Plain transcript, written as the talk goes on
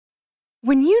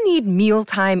When you need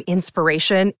mealtime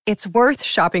inspiration, it's worth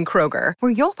shopping Kroger,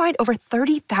 where you'll find over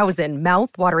 30,000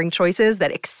 mouth-watering choices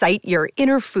that excite your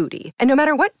inner foodie. And no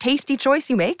matter what tasty choice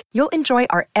you make, you'll enjoy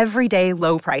our everyday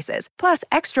low prices, plus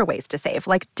extra ways to save,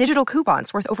 like digital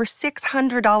coupons worth over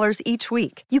 $600 each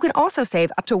week. You can also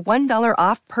save up to $1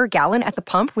 off per gallon at the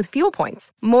pump with fuel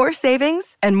points. More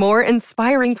savings and more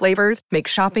inspiring flavors make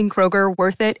shopping Kroger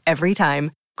worth it every time.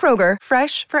 Kroger,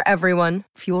 fresh for everyone.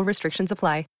 Fuel restrictions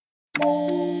apply.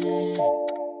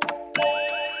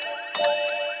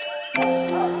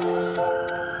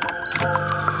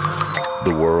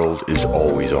 The world is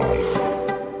always on,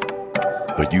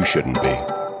 but you shouldn't be.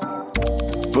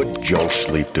 Put junk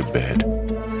sleep to bed.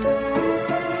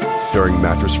 During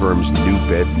Mattress Firm's New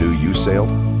Bed, New You sale,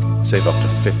 save up to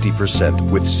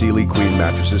 50% with Sealy Queen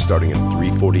mattresses starting at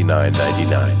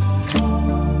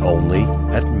 $349.99. Only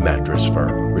at Mattress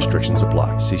Firm. Restrictions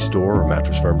apply. See store or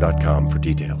mattressfirm.com for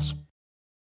details.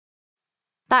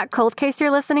 That cold case you're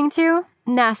listening to?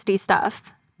 Nasty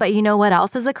stuff. But you know what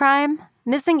else is a crime?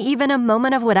 Missing even a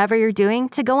moment of whatever you're doing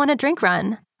to go on a drink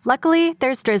run. Luckily,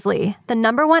 there's Drizzly, the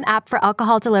 #1 app for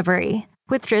alcohol delivery.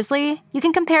 With Drizzly, you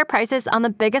can compare prices on the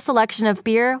biggest selection of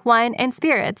beer, wine, and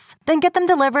spirits, then get them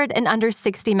delivered in under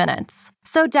 60 minutes.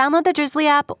 So download the Drizzly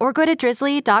app or go to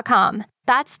drizzly.com.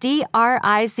 That's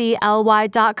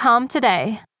DRIZLY.com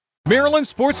today. Maryland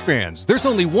sports fans, there's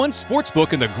only one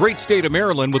sportsbook in the great state of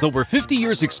Maryland with over 50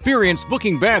 years experience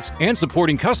booking bets and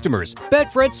supporting customers.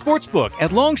 Betfred Sportsbook at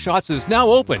Longshots is now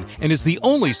open and is the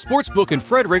only sportsbook in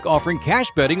Frederick offering cash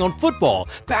betting on football,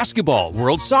 basketball,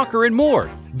 world soccer, and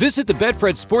more. Visit the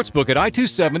Betfred Sportsbook at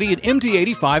I-270 and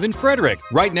MD-85 in Frederick,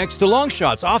 right next to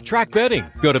Longshots off-track betting.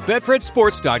 Go to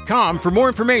BetfredSports.com for more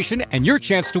information and your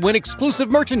chance to win exclusive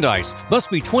merchandise. Must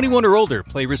be 21 or older.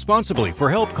 Play responsibly. For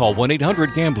help, call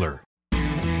 1-800-GAMBLER.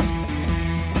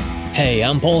 Hey,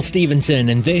 I'm Paul Stevenson,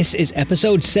 and this is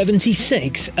episode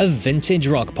 76 of Vintage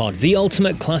Rock Pod, the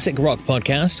ultimate classic rock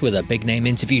podcast with a big-name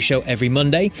interview show every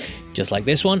Monday, just like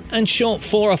this one, and short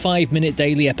 4 or 5 minute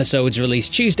daily episodes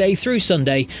released Tuesday through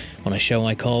Sunday on a show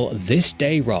I call This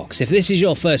Day Rocks. If this is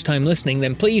your first time listening,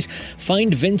 then please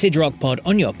find Vintage Rock Pod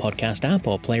on your podcast app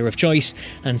or player of choice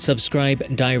and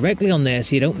subscribe directly on there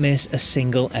so you don't miss a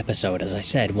single episode. As I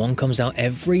said, one comes out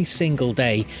every single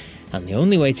day. And the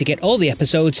only way to get all the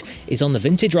episodes is on the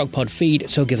Vintage Rock Pod feed,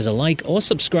 so give us a like or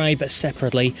subscribe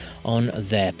separately on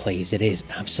there, please. It is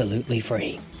absolutely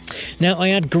free. Now, I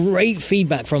had great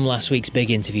feedback from last week's big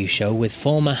interview show with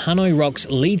former Hanoi Rocks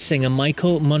lead singer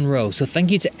Michael Monroe, so thank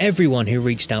you to everyone who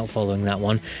reached out following that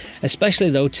one, especially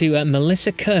though to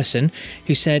Melissa Curson,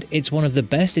 who said it's one of the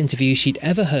best interviews she'd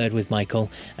ever heard with Michael,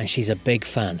 and she's a big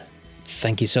fan.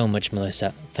 Thank you so much,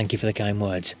 Melissa. Thank you for the kind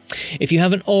words. If you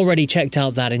haven't already checked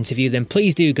out that interview, then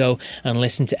please do go and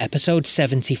listen to episode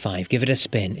 75. Give it a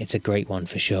spin. It's a great one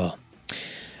for sure.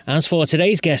 As for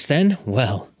today's guest then,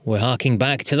 well, we're harking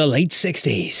back to the late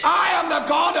 60s. I am the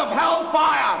god of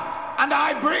hellfire, and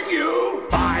I bring you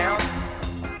fire.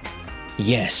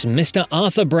 Yes, Mr.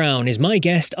 Arthur Brown is my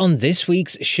guest on this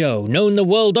week's show, known the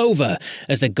world over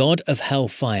as the God of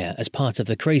Hellfire. As part of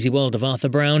the crazy world of Arthur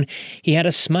Brown, he had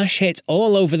a smash hit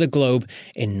all over the globe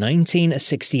in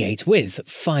 1968 with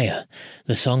Fire.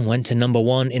 The song went to number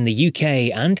 1 in the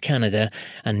UK and Canada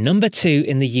and number 2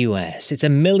 in the US. It's a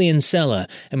million seller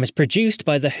and was produced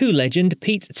by the Who legend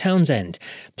Pete Townsend.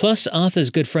 Plus, Arthur's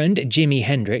good friend Jimi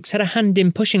Hendrix had a hand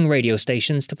in pushing radio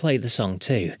stations to play the song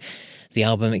too. The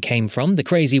album it came from, The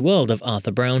Crazy World of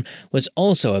Arthur Brown, was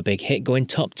also a big hit, going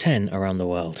top 10 around the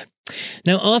world.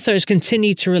 Now, Arthur has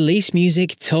continued to release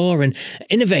music, tour and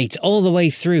innovate all the way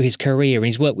through his career, and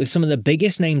he's worked with some of the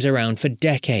biggest names around for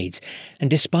decades, and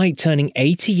despite turning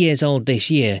 80 years old this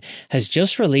year, has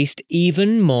just released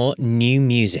even more new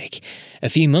music. A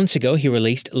few months ago, he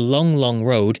released Long, Long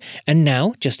Road, and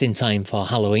now, just in time for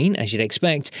Halloween, as you'd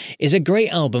expect, is a great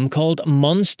album called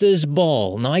Monsters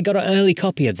Ball. Now, I got an early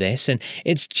copy of this, and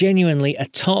it's genuinely a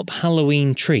top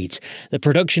Halloween treat. The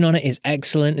production on it is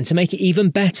excellent, and to make it even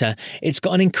better, it's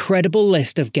got an incredible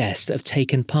list of guests that have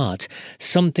taken part,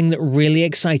 something that really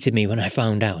excited me when I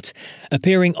found out.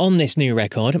 Appearing on this new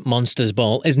record, Monsters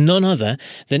Ball, is none other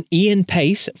than Ian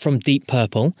Paice from Deep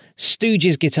Purple,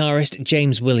 Stooges guitarist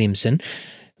James Williamson,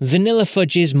 Vanilla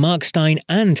Fudge's Mark Stein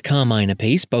and Carmine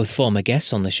Appice, both former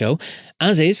guests on the show,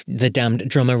 as is the damned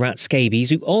drummer Rat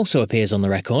Scabies, who also appears on the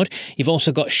record. You've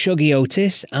also got Shuggy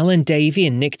Otis, Alan Davey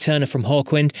and Nick Turner from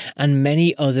Hawkwind, and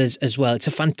many others as well. It's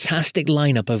a fantastic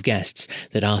lineup of guests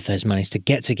that Arthur has managed to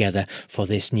get together for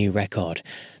this new record.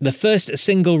 The first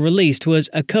single released was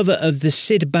a cover of the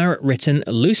Syd Barrett-written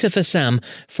Lucifer Sam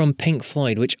from Pink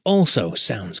Floyd, which also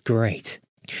sounds great.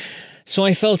 So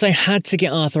I felt I had to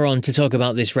get Arthur on to talk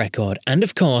about this record and,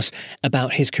 of course,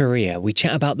 about his career. We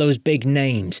chat about those big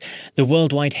names, the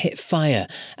worldwide hit Fire,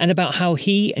 and about how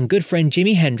he and good friend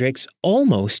Jimi Hendrix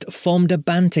almost formed a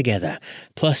band together,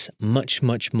 plus much,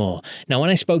 much more. Now, when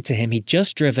I spoke to him, he'd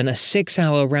just driven a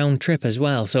 6-hour round trip as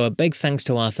well, so a big thanks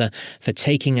to Arthur for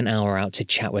taking an hour out to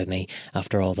chat with me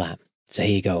after all that. So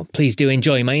here you go. Please do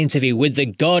enjoy my interview with the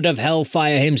god of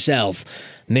hellfire himself,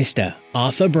 Mr.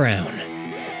 Arthur Brown.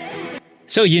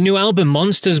 So your new album,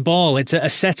 Monsters Ball, it's a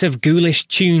set of ghoulish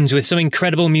tunes with some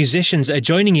incredible musicians that are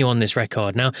joining you on this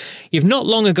record. Now, you've not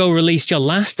long ago released your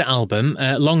last album,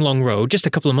 Long Long Road, just a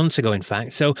couple of months ago, in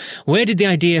fact. So where did the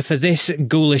idea for this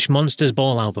ghoulish Monsters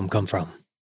Ball album come from?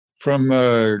 From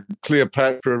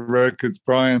Cleopatra Records,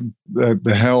 Brian at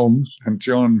the helm and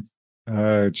John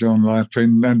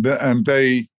Lappin, and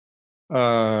they,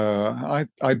 I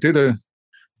did a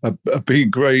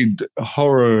B-grade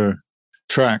horror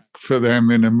track for them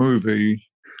in a movie,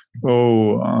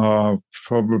 probably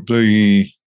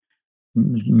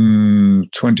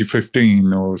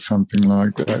 2015 or something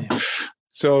like that.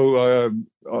 So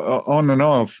on and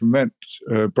off, met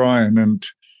Brian, and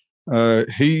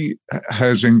he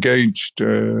has engaged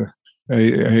a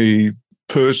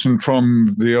person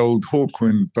from the old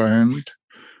Hawkwind band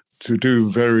to do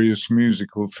various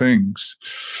musical things.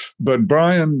 But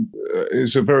Brian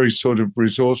is a very sort of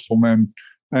resourceful man.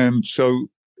 And so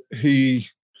he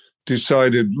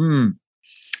decided,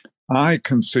 I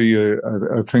can see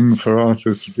a thing for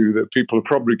Arthur to do that people are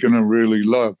probably going to really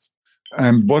love.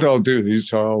 And what I'll do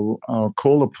is I'll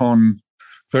call upon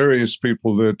various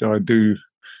people that I do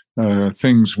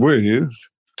things with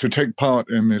to take part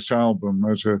in this album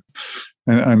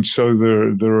and so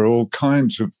there are all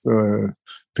kinds of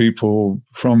people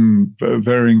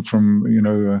varying from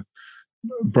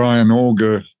Brian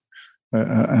Auger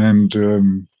and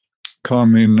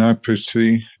Carmine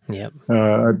Appice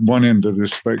at one end of the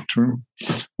spectrum.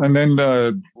 And then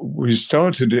we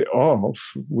started it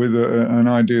off with an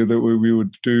idea that we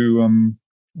would do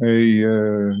a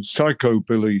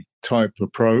psychobilly type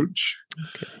approach.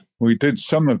 Okay. We did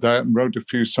some of that and wrote a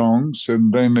few songs,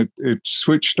 and then it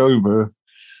switched over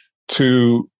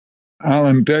to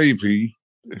Alan Davey,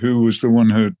 who was the one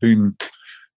who had been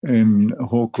in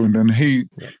Hawkwind, and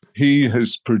he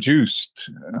has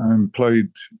produced and played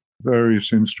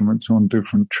various instruments on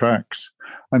different tracks.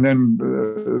 And then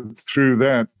through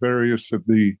that, various of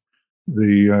the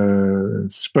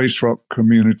space rock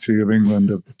community of England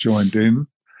have joined in.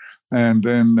 And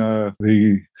then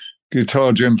the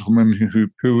guitar gentleman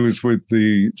who was with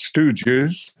the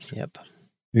Stooges,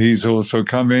 he's also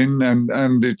come in,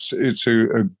 and it's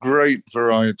a great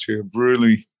variety of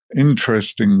really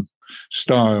interesting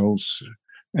styles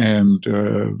and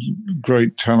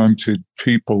great talented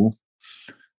people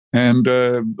and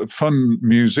fun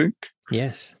music.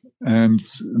 Yes. And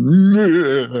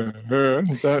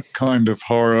that kind of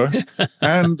horror.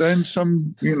 And then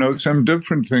some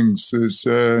different things. There's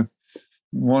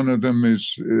one of them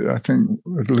is, I think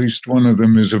at least one of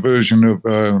them is a version of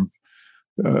a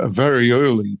very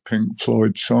early Pink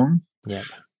Floyd song. Yep.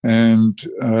 And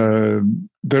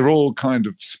they're all kind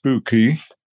of spooky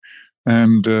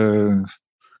and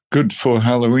good for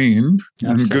Halloween. Absolutely.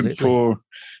 And good for,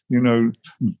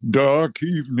 dark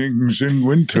evenings in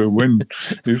winter when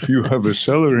if you have a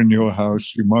cellar in your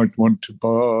house, you might want to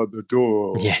bar the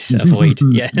door. Yes, avoid.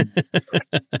 Yeah,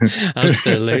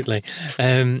 absolutely.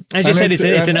 As you said,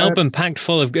 it's an album packed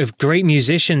full of great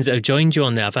musicians that have joined you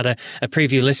on there. I've had a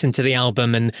preview listen to the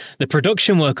album, and the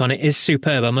production work on it is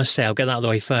superb, I must say. I'll get that out of the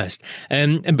way first.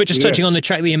 But just touching on the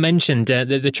track that you mentioned,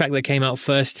 the track that came out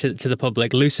first to the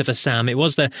public, Lucifer Sam, it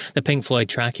was the Pink Floyd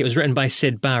track. It was written by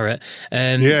Syd Barrett.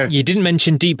 Yes. You didn't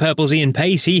mention Deep Purple's Ian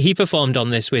Pace. He performed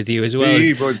on this with you as well.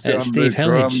 He was on Steve the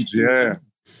drums, yeah.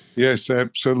 Yes,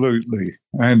 absolutely.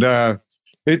 And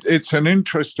it's an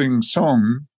interesting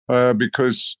song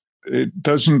because it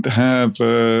doesn't have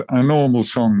a normal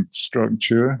song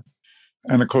structure.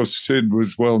 And of course, Syd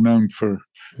was well known for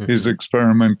his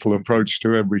experimental approach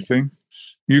to everything.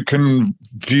 You can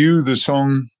view the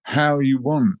song how you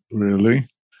want, really.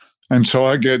 And so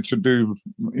I get to do,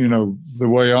 the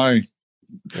way I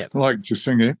like to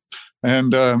sing it.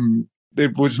 And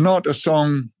it was not a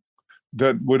song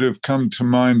that would have come to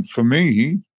mind for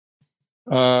me.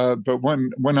 But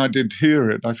when I did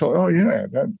hear it, I thought, oh, yeah,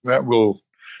 that will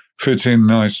fit in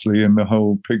nicely in the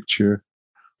whole picture.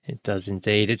 It does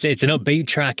indeed. It's an upbeat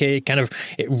track. It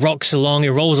rocks along. It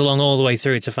rolls along all the way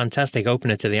through. It's a fantastic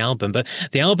opener to the album. But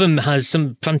the album has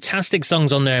some fantastic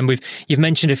songs on there, and you've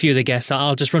mentioned a few of the guests.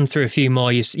 I'll just run through a few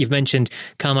more. You've mentioned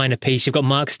Carmine Appice. You've got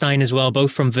Mark Stein as well,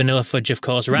 both from Vanilla Fudge, of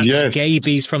course. Rat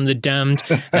Scabies from The Damned.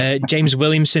 James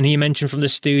Williamson, who you mentioned, from The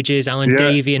Stooges. Alan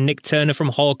Davey and Nick Turner from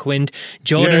Hawkwind.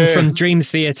 Jordan from Dream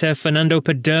Theater. Fernando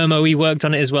Perdomo, he worked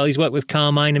on it as well. He's worked with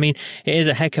Carmine. I mean, it is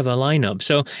a heck of a lineup.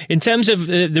 So in terms of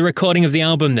the recording of the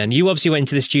album, then you obviously went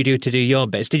into the studio to do your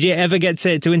bits. Did you ever get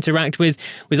to interact with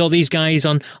all these guys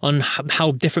on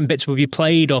how different bits would be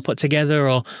played or put together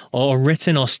or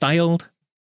written or styled?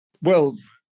 Well,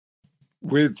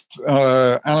 with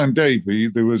Alan Davey,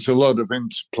 there was a lot of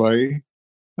interplay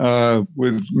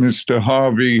with Mr.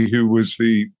 Harvey, who was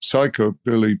the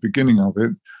psychobilly beginning of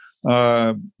it.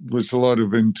 Was a lot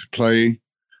of interplay.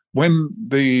 When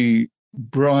the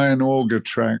Brian Auger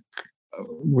track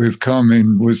with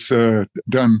Carmine was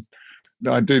done,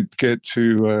 I did get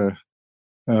to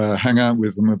hang out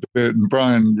with them a bit, and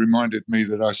Brian reminded me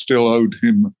that I still owed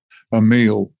him a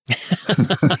meal.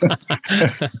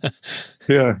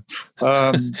 Yeah.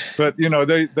 But,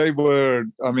 they were,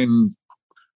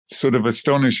 sort of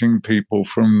astonishing people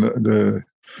from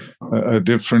a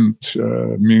different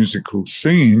musical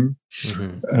scene,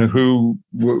 who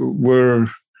were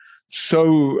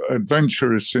so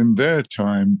adventurous in their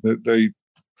time that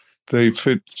they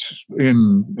fit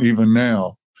in even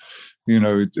now.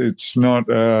 It's not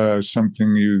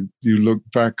something you look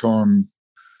back on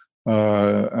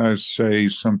as, say,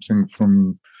 something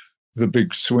from the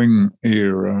big swing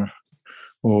era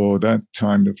or that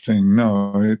kind of thing.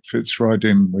 No, it fits right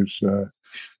in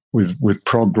with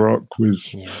prog rock,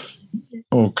 with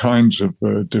all kinds of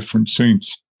different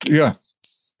scenes. Yeah.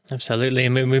 Absolutely.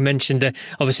 And we mentioned,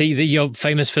 obviously, that you're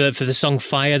famous for the song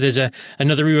Fire. There's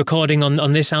another re-recording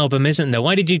on this album, isn't there?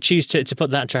 Why did you choose to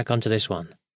put that track onto this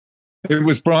one? It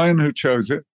was Brian who chose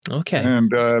it. Okay.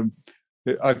 And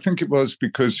I think it was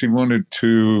because he wanted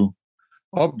to,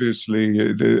 obviously,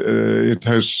 it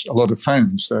has a lot of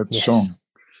fans, that song,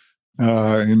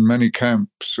 in many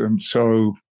camps. And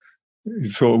so he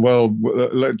thought, well,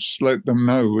 let's let them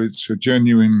know it's a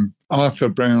genuine Arthur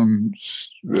Brown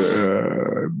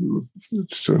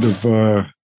sort of,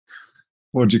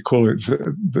 what do you call it?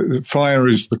 The Fire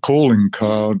is the calling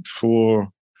card for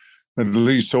at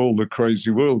least all the Crazy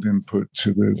World input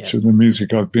to the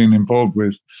music I've been involved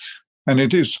with. And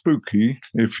it is spooky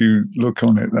if you look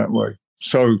on it that way.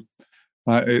 So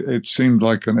it seemed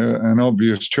like an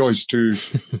obvious choice to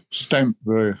stamp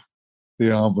the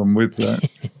album with that.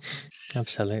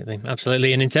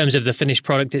 Absolutely. And in terms of the finished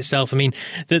product itself, I mean,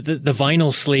 the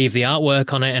vinyl sleeve, the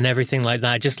artwork on it and everything like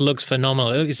that just looks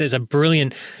phenomenal. It's a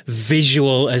brilliant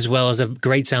visual as well as a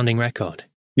great sounding record.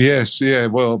 Yes, yeah.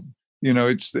 Well,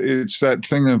 it's that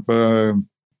thing of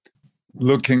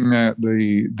looking at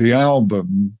the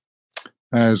album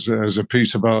as a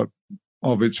piece of art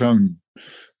of its own.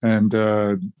 And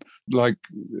like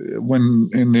when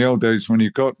in the old days when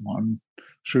you got one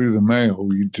through the mail,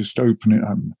 you just open it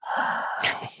up.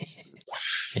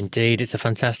 Indeed, it's a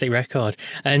fantastic record.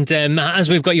 And as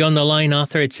we've got you on the line,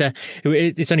 Arthur, it's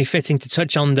only fitting to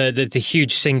touch on the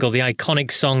huge single, the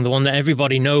iconic song, the one that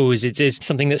everybody knows. It is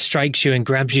something that strikes you and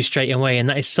grabs you straight away, and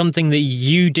that is something that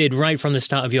you did right from the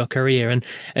start of your career.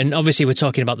 And obviously, we're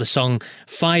talking about the song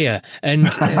Fire. And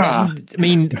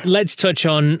let's touch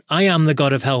on I Am the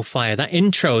God of Hellfire. That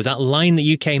intro, that line that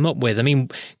you came up with. I mean,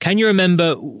 can you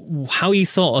remember how you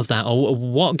thought of that, or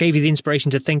what gave you the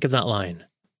inspiration to think of that line?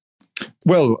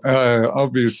 Well,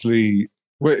 obviously,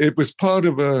 it was part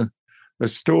of a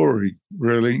story,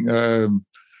 really. And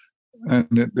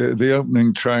the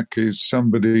opening track is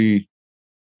somebody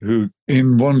who,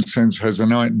 in one sense, has a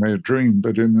nightmare dream,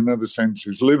 but in another sense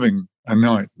is living a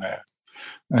nightmare.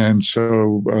 And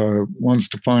so wants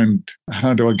to find,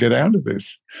 how do I get out of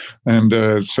this?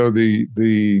 And so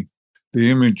the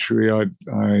imagery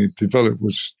I developed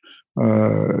was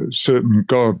certain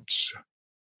gods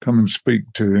come and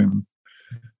speak to him.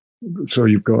 So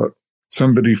you've got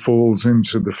somebody falls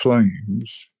into the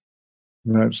flames.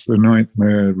 That's the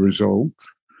nightmare result.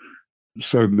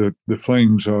 So the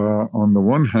flames are, on the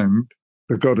one hand,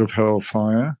 the god of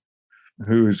hellfire,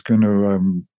 who is going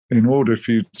to, in order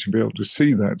for you to be able to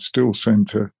see that still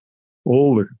center,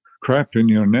 all the crap in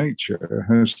your nature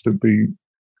has to be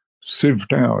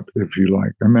sieved out, if you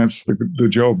like. And that's the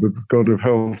job of the god of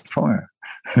hellfire,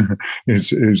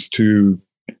 is to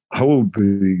hold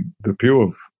the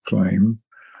pure flame,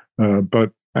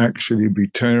 but actually be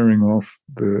tearing off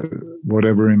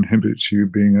whatever inhibits you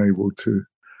being able to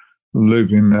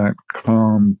live in that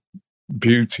calm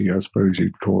beauty, I suppose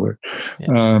you'd call it.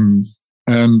 Yeah.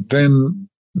 And then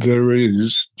there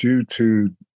is, due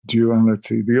to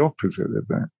duality, the opposite of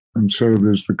that. And so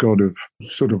there's the God of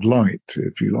sort of light,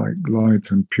 if you like,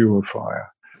 light and pure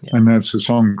fire. Yeah. And that's a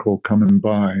song called Coming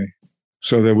By.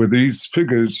 So there were these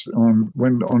figures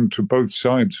went on to both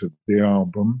sides of the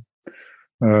album.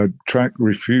 Track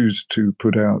refused to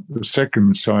put out the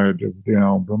second side of the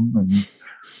album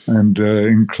and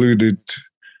included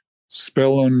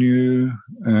Spell on You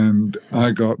and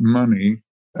I Got Money.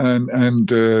 And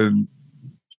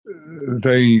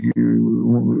they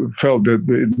felt that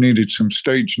it needed some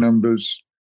stage numbers.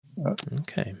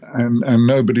 Okay. And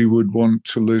nobody would want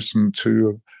to listen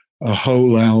to a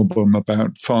whole album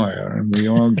about fire. And we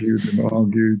argued and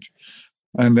argued.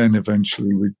 And then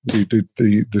eventually we did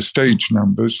the stage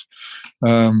numbers.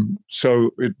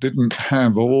 So it didn't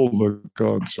have all the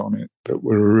gods on it that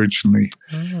were originally.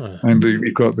 Oh. And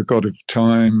you got the God of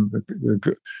Time.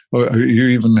 You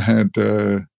even had...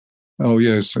 Oh,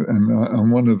 yes,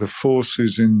 and one of the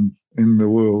forces in the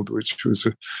world, which was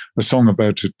a song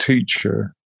about a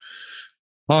teacher.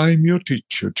 I'm your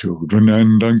teacher, children,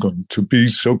 and I'm going to be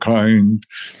so kind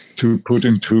to put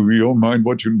into your mind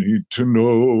what you need to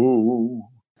know.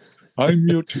 I'm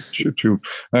your teacher, children.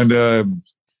 And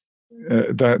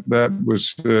that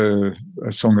was a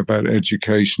song about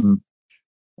education.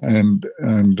 And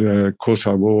of course,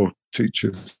 I wore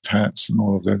teachers' hats and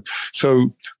all of that.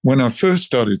 So when I first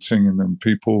started singing them,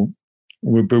 people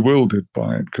were bewildered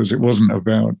by it because it wasn't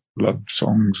about love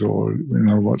songs or,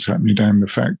 what's happening down the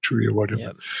factory or whatever.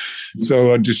 Yep.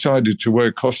 So I decided to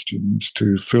wear costumes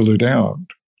to fill it out.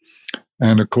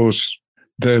 And of course,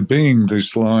 there being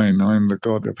this line, I'm the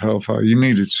God of Hellfire, you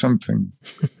needed something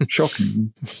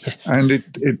shocking. Yes. And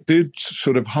it did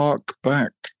sort of hark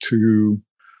back to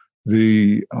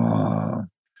the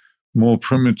more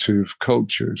primitive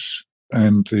cultures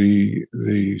and the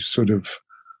sort of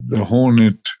the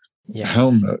horned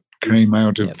helmet came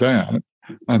out of that.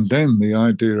 And then the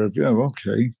idea of,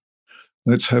 okay,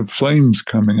 let's have flames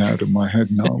coming out of my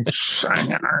head now.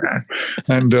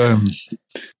 And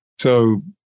so,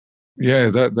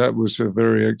 that was a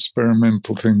very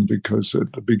experimental thing because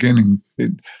at the beginning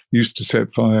it used to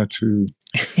set fire to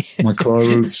my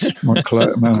clothes, my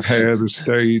hair, the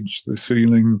stage, the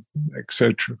ceiling,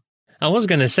 etc. I was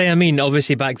going to say,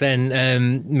 obviously back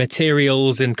then,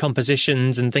 materials and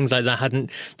compositions and things like that hadn't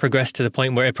progressed to the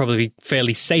point where it'd probably be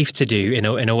fairly safe to do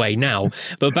in a way now.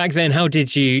 But back then, how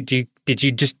did you put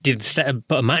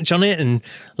a match on it and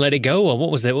let it go, or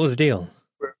what was the deal?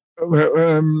 Well,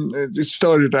 it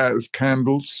started out as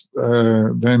candles,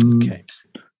 then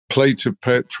plate of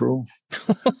petrol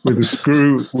with a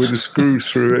screw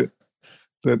through it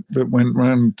that went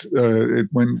round. It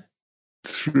went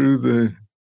through the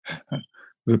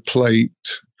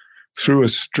plate, through a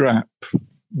strap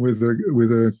with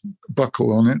a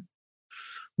buckle on it,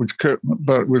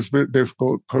 but was a bit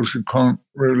difficult because you can't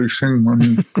really sing when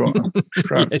you've got a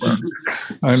strap. Yes.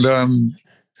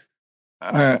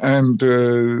 And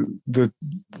the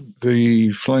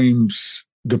flames,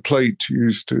 the plate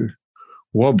used to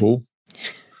wobble,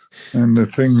 and the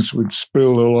things would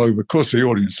spill all over. Of course, the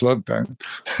audience loved that.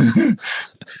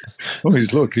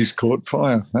 He's caught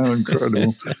fire. How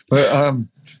incredible. But,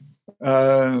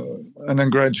 and then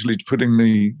gradually putting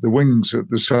the wings at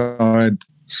the side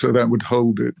so that would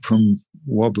hold it from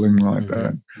wobbling like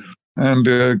that. And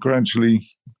gradually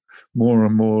more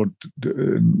and more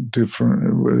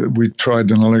different. We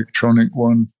tried an electronic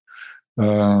one.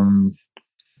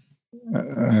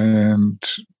 And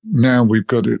now we've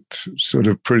got it sort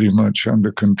of pretty much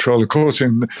under control. Of course,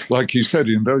 like you said,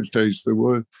 in those days there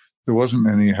wasn't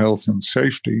any health and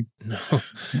safety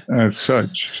as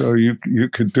such. So you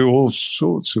could do all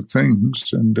sorts of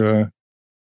things, and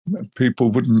people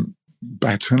wouldn't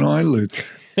bat an eyelid.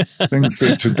 Things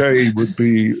that today would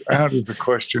be out of the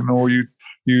question, or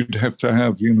you'd have to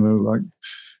have like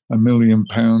 £1 million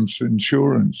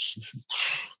insurance.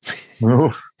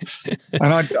 Well,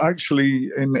 and I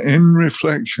actually, in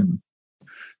reflection,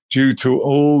 due to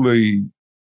all the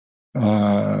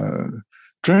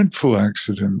dreadful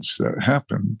accidents that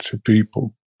happened to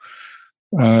people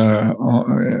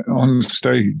on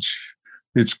stage,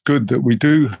 it's good that we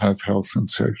do have health and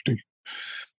safety.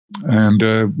 And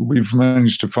we've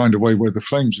managed to find a way where the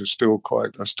flames are still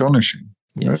quite astonishing.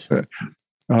 Yes.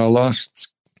 Our last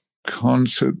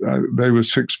concert, they were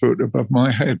 6 foot above my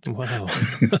head. Wow.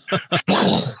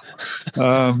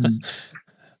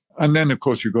 And then, of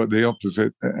course, you've got the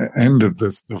opposite end of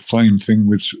the flame thing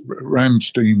with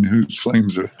Rammstein, whose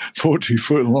flames are 40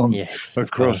 foot long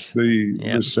across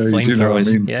the stage.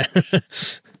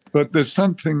 Flamethrowers, But there's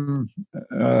something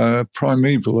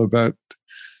primeval about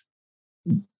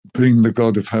being the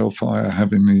god of hellfire,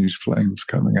 having these flames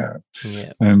coming out.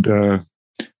 Yeah. And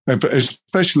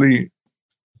especially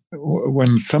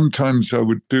when sometimes I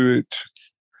would do it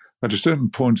at a certain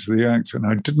point of the act, and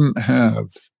I didn't have,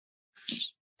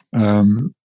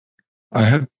 I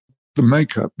had the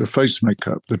makeup, the face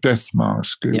makeup, the death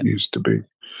mask it used to be.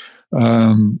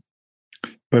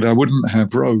 But I wouldn't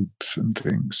have robes and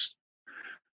things.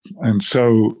 And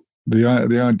so the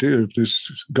idea of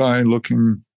this guy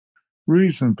looking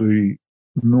reasonably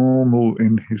normal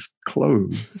in his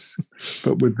clothes,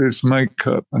 but with this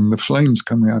makeup and the flames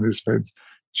coming out of his face,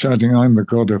 shouting, "I'm the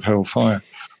god of hellfire."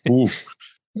 Ooh.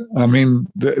 I mean,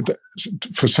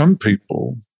 for some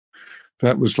people,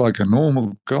 that was like a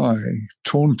normal guy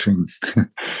taunting.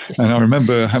 And I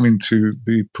remember having to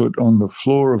be put on the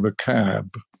floor of a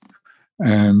cab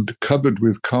and covered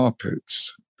with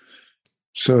carpets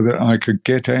so that I could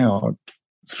get out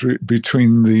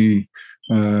between the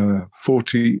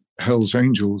 40 Hells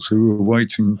Angels who were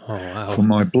waiting for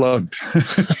my blood.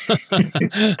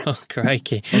 Oh,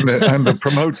 crikey. and the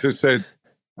promoter said,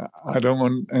 "I don't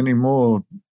want any more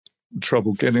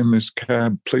trouble. Get in this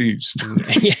cab, please."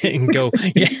 And go.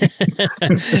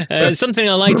 Yeah. Something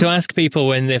I like to ask people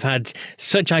when they've had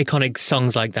such iconic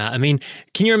songs like that. I mean,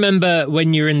 can you remember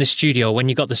when you were in the studio, when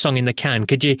you got the song in the can?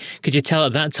 Could you tell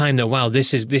at that time that, wow,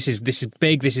 this is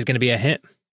big, this is going to be a hit?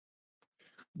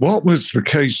 What was the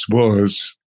case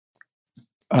was,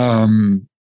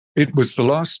 it was the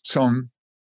last song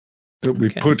that we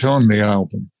put on the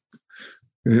album.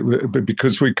 But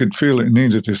because we could feel it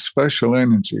needed a special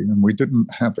energy and we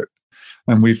didn't have it.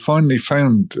 And we finally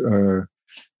found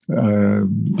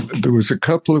there was a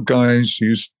couple of guys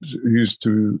who used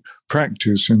to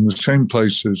practice in the same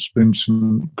place as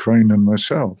Vincent Crane and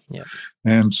myself. Yeah.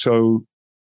 And so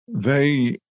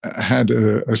they had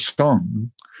a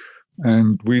song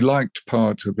and we liked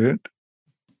part of it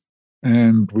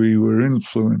and we were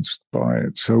influenced by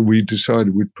it. So we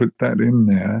decided we'd put that in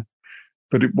there.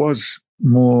 But it was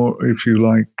more, if you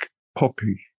like,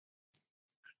 poppy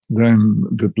than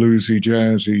the bluesy,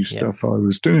 jazzy stuff I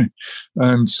was doing.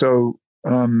 And so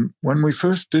when we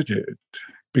first did it,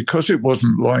 because it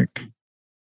wasn't like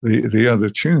the other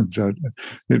tunes,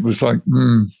 it was like,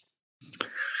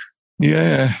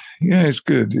 it's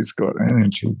good. It's got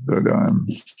energy. But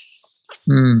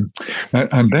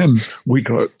and then we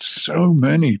got so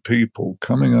many people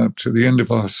coming up to the end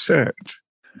of our set.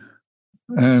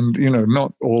 And,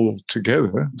 not all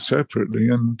together, separately.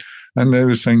 And they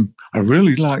were saying, "I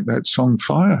really like that song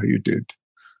Fire you did.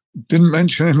 Didn't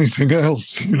mention anything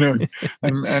else,"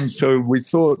 And so we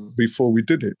thought before we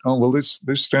did it,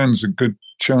 this stands a good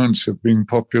chance of being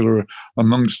popular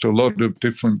amongst a lot of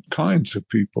different kinds of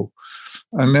people.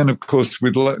 And then, of course,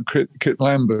 with Kit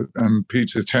Lambert and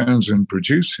Peter Townsend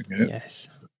producing it, yes,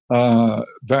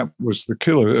 that was the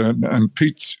killer. And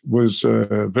Pete was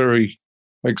very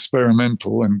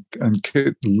experimental, and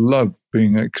Kit loved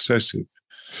being excessive,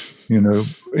 in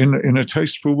a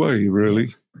tasteful way,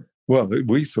 really. Well,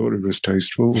 we thought it was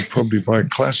tasteful, probably by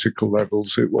classical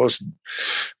levels it wasn't.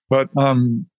 But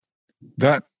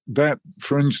that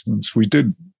for instance, we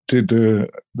did the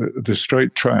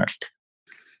straight track,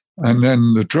 and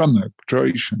then the drummer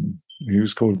Dracian, he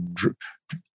was called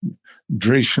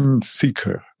Dracian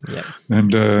Thieker,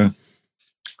 and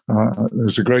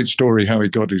there's a great story how he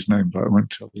got his name, but I won't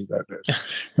tell you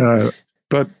that.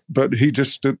 But he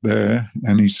just stood there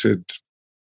and he said,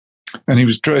 and he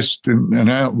was dressed in an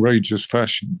outrageous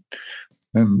fashion.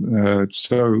 And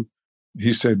so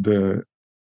he said,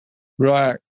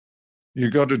 "Right, you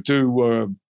got to do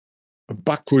a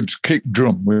backwards kick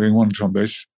drum we want on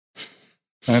this."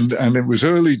 And it was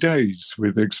early days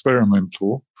with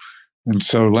experimental. And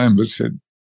so Lambert said,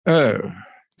 "Oh,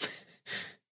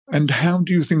 and how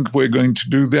do you think we're going to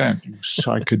do that, you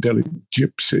psychedelic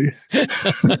gypsy?"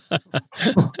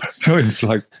 So it's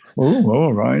like, "Oh,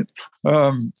 all right."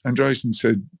 And Dracian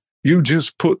said, "You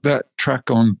just put that track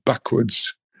on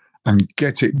backwards and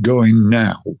get it going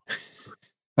now."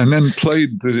 And then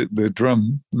played the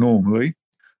drum normally,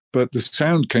 but the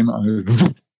sound came out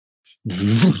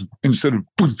instead of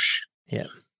boomsh. Yeah.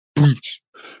 Boomsh.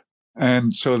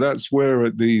 And so that's where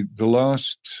at the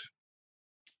last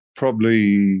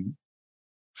probably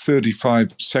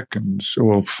 35 seconds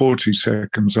or 40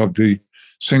 seconds of the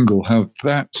single have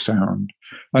that sound.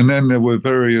 And then there were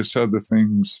various other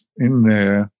things in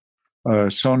there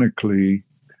sonically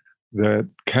that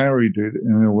carried it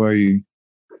in a way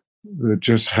that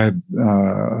just had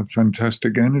a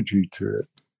fantastic energy to it.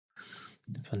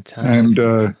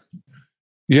 Fantastic.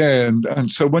 And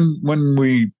and so when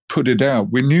we put it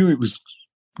out. We knew it was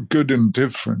good and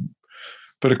different,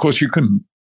 but of course you couldn't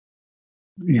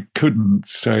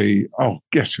say, oh,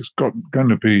 yes, it's going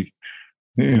to be,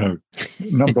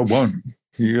 number one.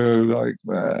 You're like,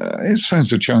 it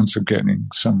stands a chance of getting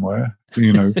somewhere,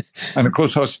 And of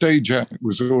course, our stage act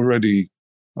was already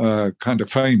kind of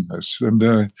famous,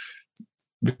 and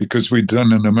because we'd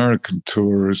done an American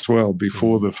tour as well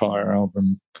before the Fire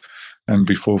album and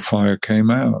before Fire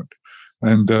came out.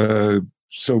 And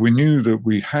so we knew that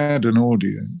we had an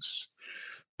audience.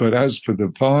 But as for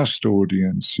the vast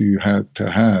audience you had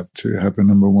to have a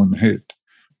number one hit,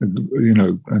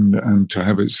 and to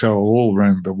have it sell all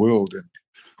around the world in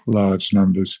large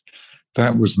numbers,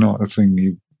 that was not a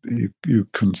thing you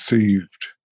conceived.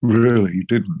 Really, you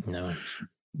didn't. No.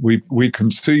 We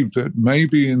conceived that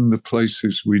maybe in the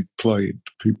places we'd played,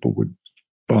 people would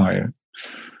buy it.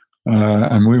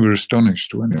 And we were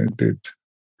astonished when it did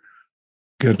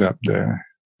get up there.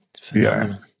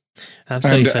 Yeah.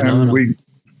 Absolutely phenomenal. And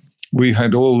we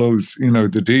had all those,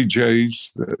 the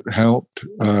DJs that helped.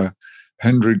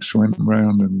 Hendrix went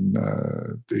around and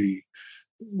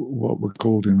what were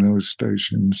called in those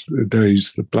stations, the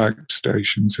days, the black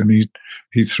stations, and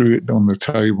he threw it on the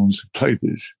table and said, play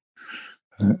this.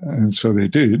 And so they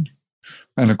did.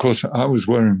 And of course, I was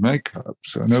wearing makeup,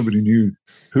 so nobody knew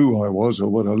who I was or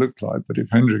what I looked like. But if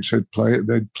Hendrix said play it,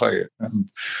 they'd play it.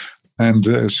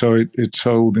 And so it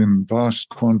sold in vast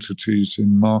quantities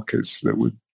in markets that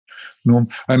would norm.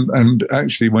 And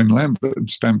actually, when Lambert and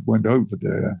Stamp went over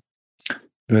there,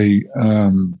 they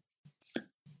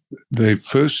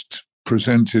first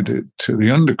presented it to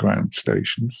the underground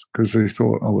stations because they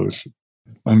thought, oh, well, it's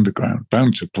underground,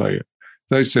 bound to play it.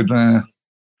 They said,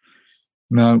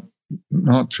 no,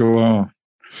 not to our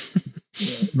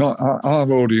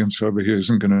audience over here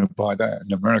isn't going to buy that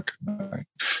in America,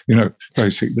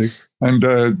 basically. And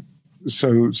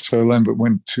so Lambert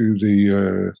went to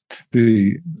the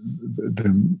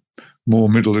more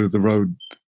middle of the road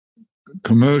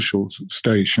commercial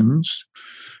stations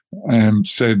and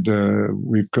said,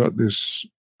 we've got this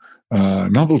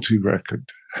novelty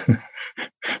record.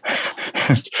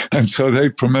 And so they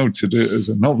promoted it as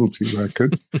a novelty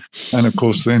record. And of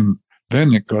course, then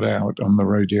it got out on the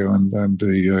radio, and then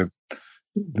the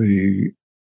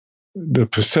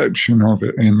perception of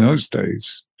it in those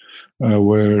days,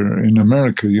 where in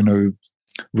America,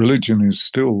 religion is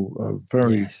still a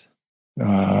very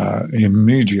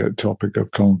immediate topic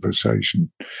of conversation.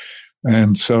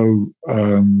 And so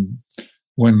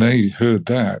when they heard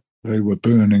that, they were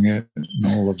burning it and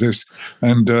all of this.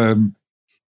 And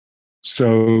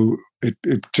so it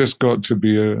just got to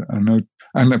be a note.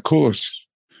 And of course,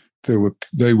 they were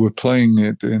playing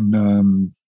it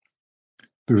in.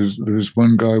 There's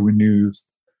one guy we knew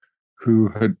who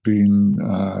had been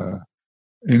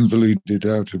invalided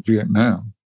out of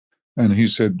Vietnam, and he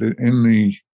said that in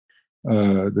the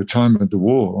time of the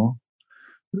war,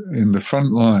 in the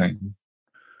front line,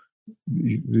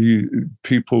 the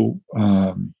people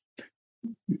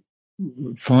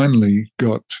finally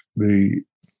got the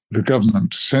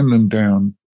government to send them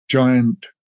down giant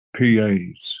PA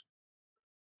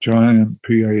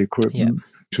equipment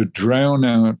to drown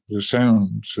out the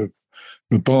sounds of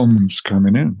the bombs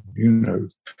coming in,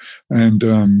 and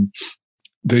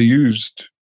they used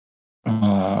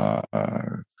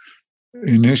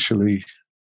initially,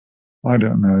 I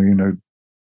don't know,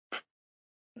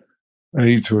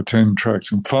 8 or 10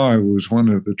 tracks, and Fire was one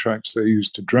of the tracks they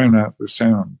used to drown out the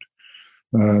sound,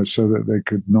 so that they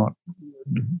could not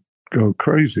go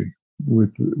crazy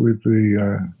with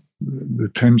the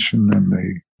tension and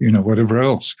the whatever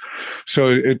else. So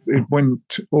it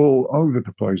went all over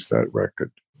the place, that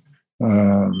record,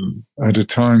 at a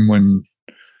time when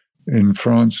in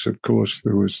France, of course,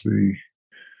 there was the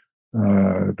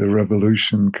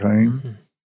revolution came,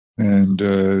 and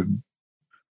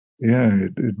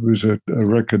it was a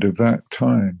record of that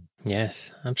time.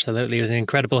 Yes, absolutely. It was an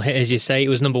incredible hit, as you say. It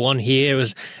was number one here. I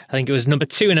think it was number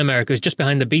 2 in America. It was just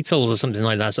behind the Beatles or something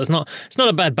like that. So it's not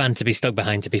a bad band to be stuck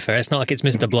behind, to be fair. It's not like it's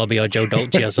Mr. Blobby or Joe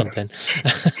Dolce or something.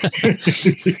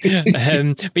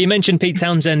 But you mentioned Pete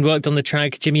Townsend worked on the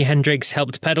track. Jimi Hendrix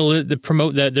helped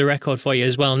promote the record for you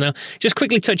as well. Now, just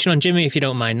quickly touching on Jimmy, if you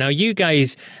don't mind. Now, you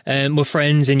guys were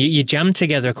friends and you jammed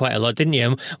together quite a lot, didn't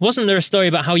you? Wasn't there a story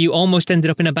about how you almost ended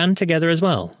up in a band together as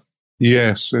well?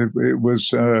 Yes, it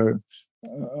was,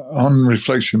 on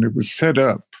reflection, it was set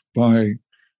up by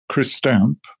Chris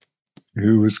Stamp,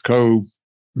 who was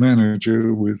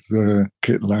co-manager with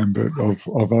Kit Lambert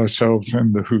of ourselves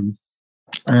and The Who.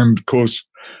 And, of course,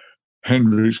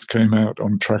 Hendrix came out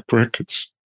on Track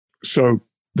Records. So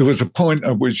there was a point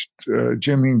at which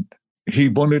Jimmy, he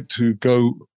wanted to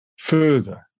go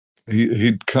further.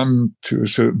 He'd come to a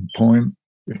certain point.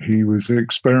 He was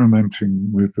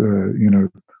experimenting with,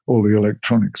 all the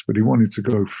electronics, but he wanted to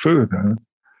go further,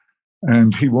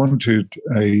 and he wanted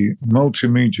a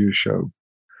multimedia show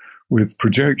with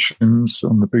projections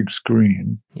on the big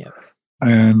screen. Yeah.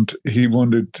 And he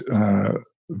wanted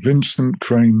Vincent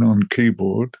Crane on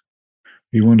keyboard.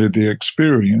 He wanted the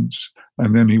experience,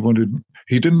 and then he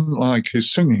didn't like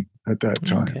his singing at that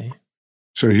time. Okay.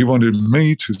 So he wanted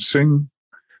me to sing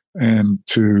and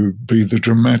to be the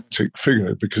dramatic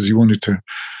figure, because he wanted to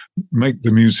make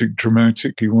the music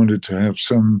dramatic. He wanted to have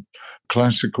some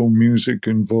classical music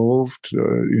involved,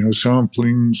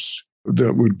 samplings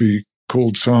that would be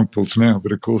called samples now,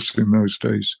 but of course in those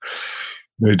days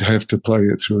they'd have to play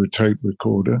it through a tape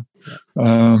recorder.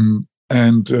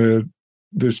 And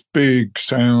this big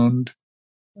sound,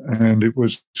 and it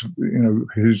was,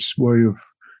 his way of,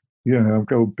 I'll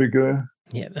go bigger,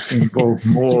 involve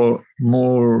more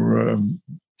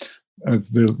of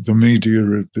the media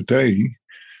of the day.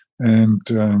 And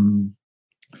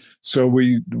so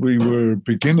we were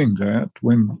beginning that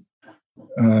when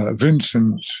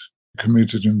Vincent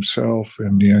committed himself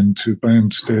in the end to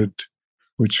Banstead,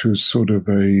 which was sort of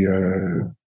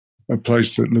a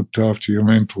place that looked after your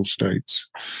mental states,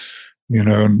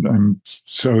 and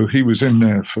so he was in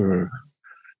there for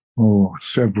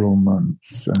several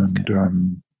months,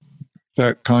 and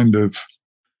that kind of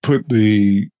put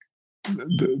the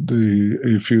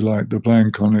if you like, the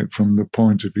blank on it from the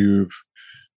point of view of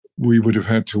we would have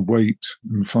had to wait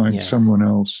and find someone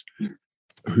else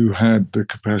who had the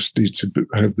capacity to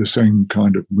have the same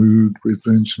kind of mood with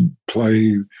Vincent,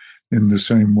 play in the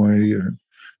same way.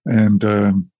 And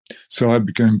so I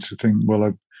began to think,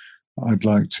 well, I'd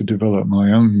like to develop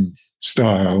my own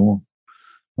style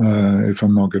if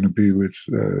I'm not going to be with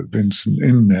Vincent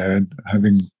in there,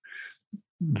 having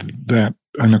that.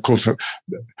 And of course,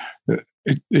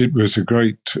 it was a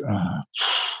great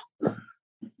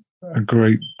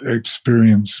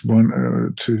experience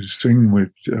to sing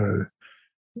with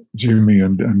Jimmy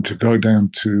and to go down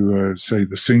to say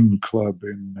the Scene Club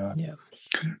in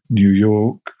New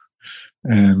York,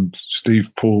 and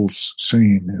Steve Paul's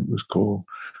Scene it was called,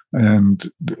 and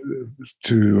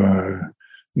to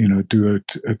do a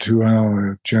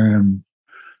 2-hour jam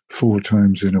 4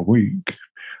 times in a week,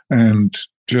 and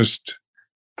just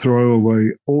throw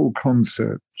away all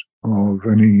concept of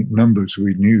any numbers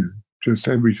we knew. Just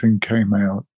everything came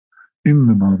out in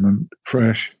the moment,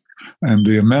 fresh, and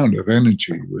the amount of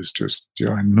energy was just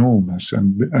enormous.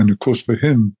 And of course, for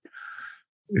him,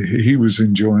 he was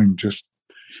enjoying just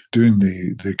doing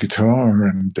the guitar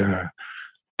and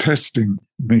testing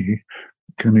me.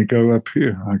 Can he go up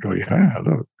here? I go, yeah,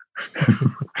 look.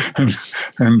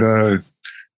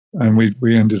 and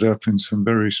we ended up in some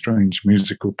very strange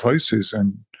musical places.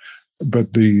 But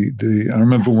I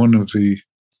remember one of the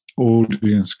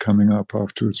audience coming up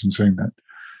afterwards and saying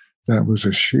that was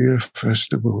a sheer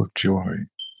festival of joy.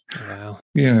 Wow.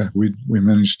 Yeah, we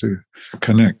managed to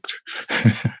connect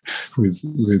with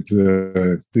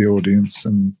the audience,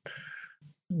 and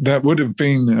that would have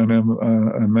been an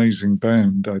amazing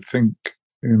band, I think,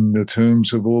 in the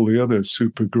terms of all the other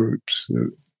super groups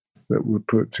that were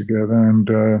put together. And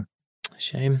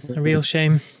shame, a real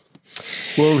shame.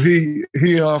 Well, he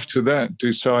after that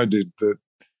decided that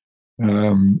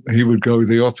he would go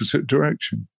the opposite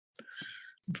direction,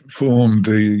 formed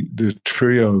the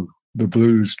trio, the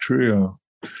blues trio,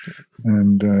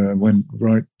 and went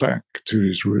right back to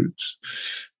his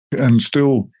roots, and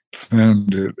still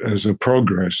found it as a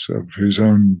progress of his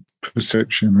own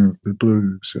perception of the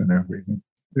blues and everything.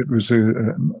 It was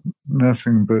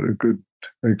nothing but a good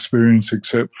experience,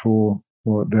 except for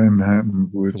what then happened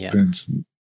with Vincent.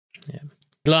 Yeah.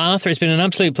 Well, Arthur, it's been an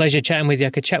absolute pleasure chatting with you.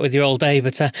 I could chat with you all day,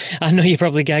 but I know you're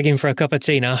probably gagging for a cup of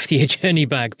tea now after your journey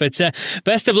back. But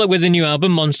best of luck with the new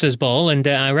album, Monsters Ball, and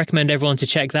I recommend everyone to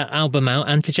check that album out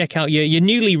and to check out your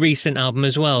newly recent album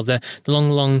as well, the Long,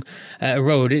 Long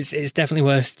Road. It's definitely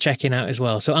worth checking out as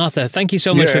well. So, Arthur, thank you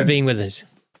so much for being with us.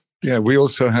 Yeah, we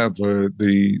also have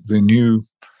the new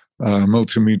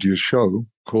multimedia show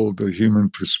called The Human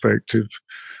Perspective.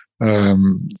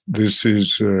 This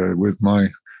is with my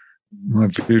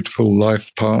beautiful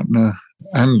life partner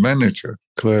and manager,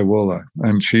 Claire Waller.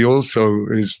 And she also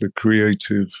is the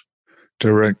creative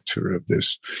director of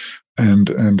this,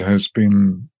 and has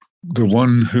been the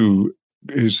one who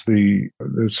is the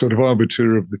sort of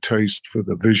arbiter of the taste for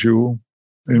the visual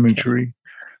imagery,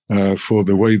 for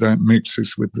the way that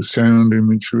mixes with the sound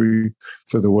imagery,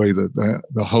 for the way that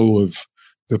the whole of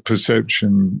the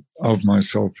perception of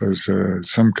myself as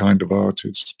some kind of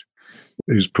artist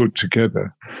is put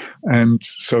together. And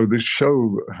so this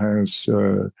show has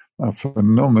a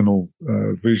phenomenal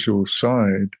visual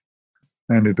side,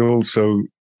 and it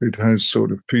has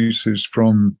sort of pieces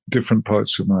from different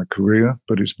parts of my career,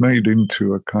 but it's made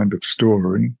into a kind of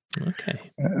story.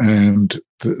 Okay. And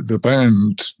the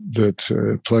band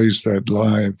that plays that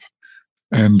live,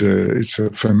 and it's a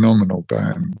phenomenal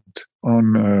band.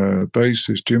 On bass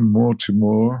is Jim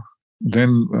Mortimore.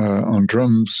 Then on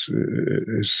drums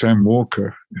is Sam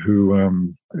Walker,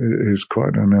 who is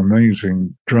quite an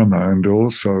amazing drummer, and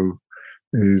also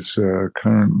is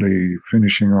currently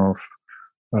finishing off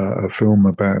a film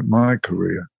about my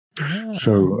career. Oh.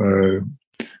 So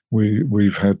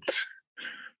we've had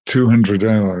 200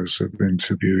 hours of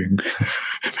interviewing.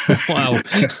 Wow.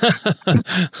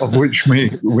 Of which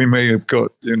we may have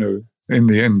got, in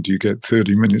the end, you get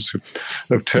 30 minutes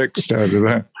of text out of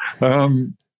that.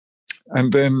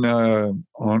 And then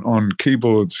on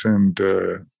keyboards and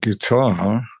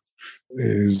guitar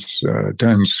is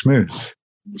Dan Smith.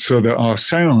 So that our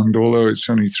sound, although it's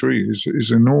only 3,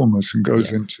 is enormous and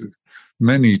goes into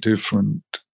many different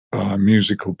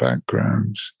musical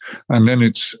backgrounds. And then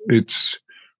it's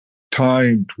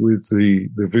tied with the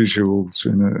visuals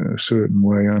in a certain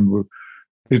way, and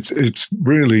it's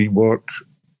really what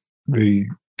the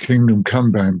Kingdom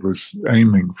Come Band was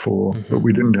aiming for, but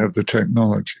we didn't have the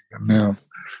technology, and now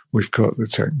we've got the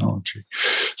technology.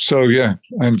 So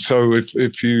and so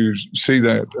if you see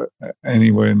that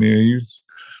anywhere near you,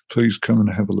 please come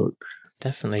and have a look.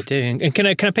 Definitely do. And can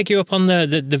I pick you up on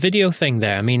the video thing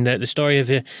there? I mean, the story of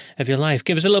your life.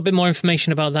 Give us a little bit more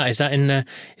information about that. Is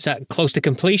that close to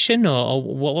completion, or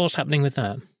what's happening with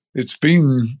that? It's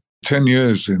been 10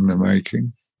 years in the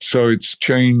making, so it's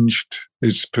changed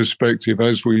its perspective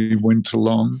as we went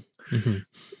along.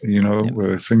 Mm-hmm.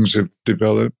 Where things have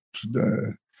developed,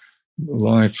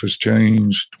 life has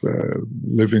changed,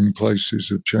 living places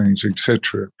have changed,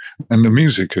 etc., and the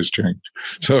music has changed.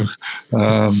 So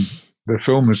the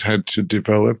film has had to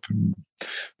develop, and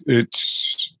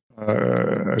it's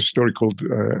a story called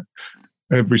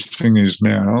Everything Is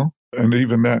Now, and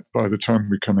even that, by the time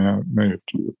we come out, may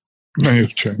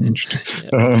have changed.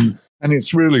 And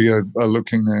it's really a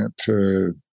looking at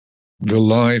the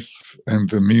life and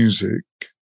the music.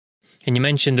 And you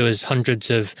mentioned there was hundreds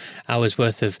of hours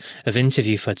worth of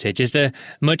interview footage. Is there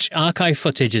much archive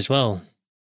footage as well?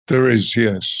 There is,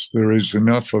 yes. There is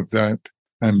enough of that,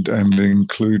 and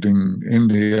including in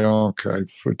the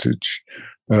archive footage,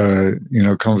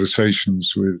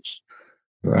 conversations with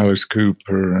Alice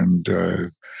Cooper and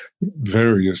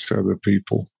various other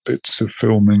people, bits of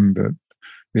filming that,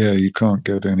 you can't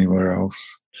get anywhere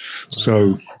else.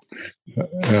 So,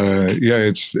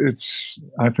 it's.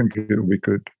 I think it'll be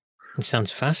good. It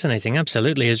sounds fascinating,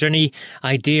 absolutely. Is there any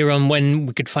idea on when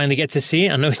we could finally get to see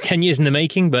it? I know it's 10 years in the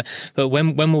making, but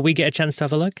when will we get a chance to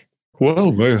have a look?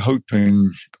 Well, we're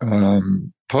hoping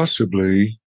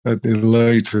possibly at the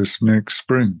latest next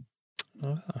spring.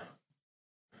 Oh.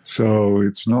 So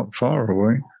it's not far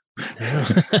away.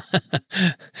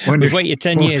 We've waited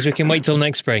 10 years, we can wait till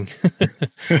next spring.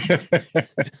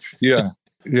 Yeah,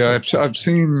 I've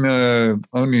seen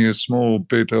only a small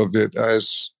bit of it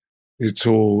as it's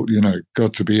all,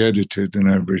 got to be edited and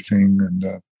everything.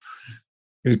 And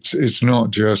it's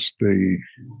not just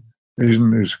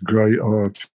isn't this great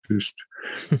artist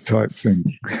type thing.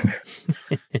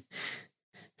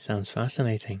 Sounds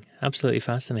fascinating. Absolutely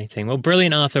fascinating. Well,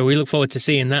 brilliant, Arthur. We look forward to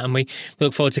seeing that, and we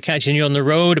look forward to catching you on the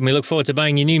road, and we look forward to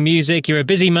buying your new music. You're a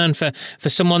busy man for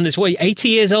someone that's, 80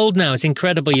 years old now? It's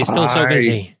incredible. You're still so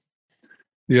busy.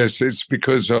 Yes, it's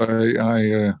because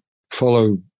I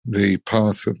follow the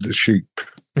path of the sheep.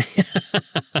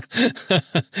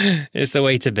 It's the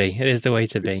way to be. It is the way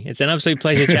to be. It's an absolute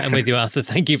pleasure chatting with you, Arthur.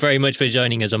 Thank you very much for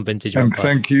joining us on Vintage Rock. And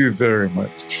thank you very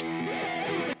much.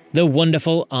 The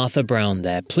wonderful Arthur Brown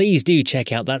there. Please do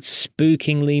check out that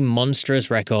spookingly monstrous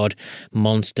record,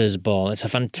 Monsters Ball. It's a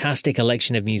fantastic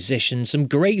collection of musicians, some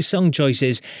great song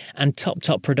choices, and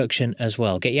top production as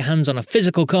well. Get your hands on a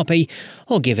physical copy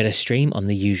or give it a stream on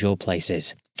the usual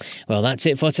places. Well, that's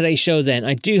it for today's show then.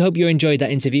 I do hope you enjoyed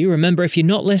that interview. Remember, if you're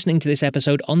not listening to this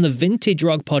episode on the Vintage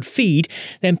Rock Pod feed,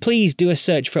 then please do a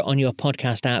search for it on your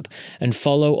podcast app and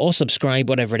follow or subscribe,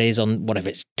 whatever it is, on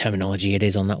whatever terminology it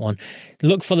is on that one.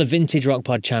 Look for the Vintage Rock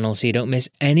Pod channel so you don't miss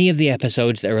any of the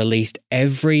episodes that are released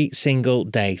every single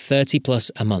day, 30 plus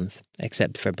a month.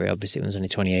 Except February, obviously, it was only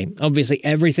 28. Obviously,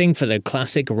 everything for the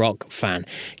classic rock fan.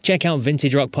 Check out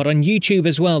Vintage Rock Pod on YouTube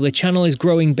as well. The channel is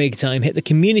growing big time. Hit the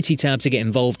community tab to get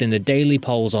involved in the daily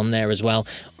polls on there as well.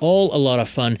 All a lot of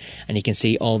fun. And you can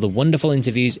see all the wonderful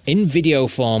interviews in video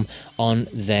form on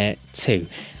there too.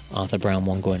 Arthur Brown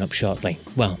one going up shortly.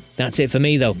 Well, that's it for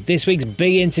me, though. This week's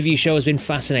big interview show has been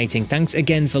fascinating. Thanks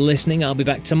again for listening. I'll be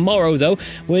back tomorrow, though,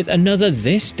 with another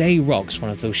This Day Rocks,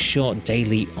 one of those short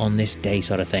daily on this day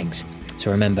sort of things.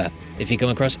 So remember, if you come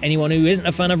across anyone who isn't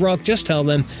a fan of rock, just tell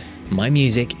them, my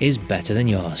music is better than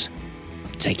yours.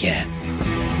 Take care.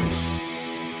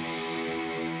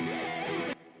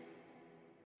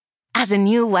 As a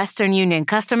new Western Union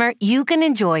customer, you can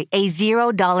enjoy a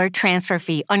 $0 transfer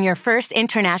fee on your first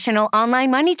international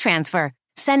online money transfer.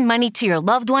 Send money to your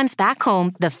loved ones back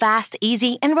home the fast,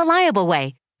 easy, and reliable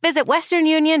way. Visit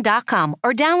westernunion.com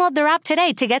or download their app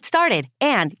today to get started.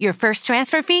 And your first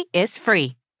transfer fee is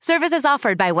free. Services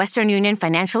offered by Western Union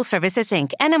Financial Services,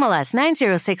 Inc., NMLS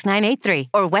 906983,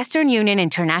 or Western Union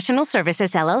International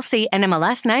Services, LLC,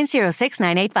 NMLS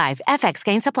 906985. FX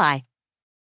gains apply.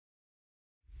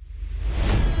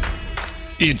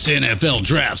 It's NFL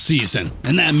draft season,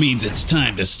 and that means it's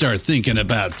time to start thinking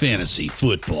about fantasy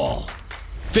football.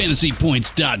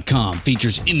 FantasyPoints.com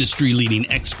features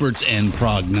industry-leading experts and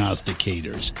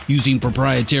prognosticators using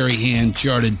proprietary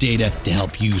hand-charted data to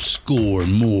help you score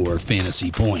more fantasy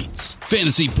points.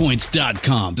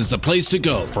 FantasyPoints.com is the place to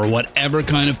go for whatever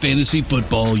kind of fantasy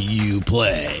football you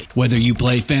play. Whether you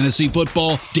play fantasy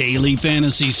football, daily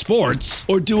fantasy sports,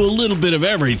 or do a little bit of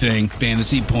everything,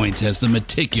 Fantasy Points has the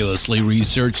meticulously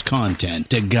researched content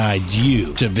to guide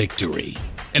you to victory.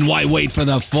 And why wait for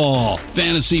the fall?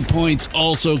 Fantasy Points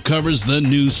also covers the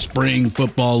new spring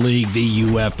football league, the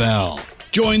UFL.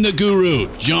 Join the guru,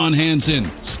 John Hansen,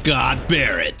 Scott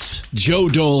Barrett, Joe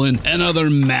Dolan, and other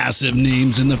massive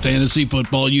names in the fantasy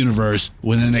football universe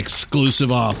with an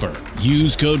exclusive offer.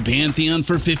 Use code Pantheon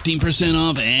for 15%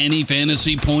 off any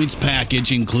Fantasy Points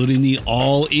package, including the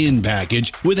all-in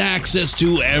package, with access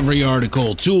to every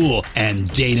article, tool, and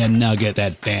data nugget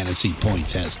that Fantasy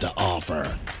Points has to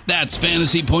offer. That's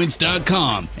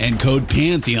FantasyPoints.com and code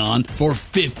Pantheon for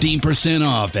 15%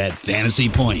 off at Fantasy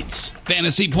Points.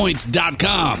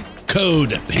 FantasyPoints.com,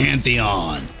 code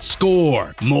Pantheon.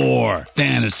 Score more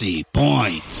fantasy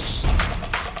points.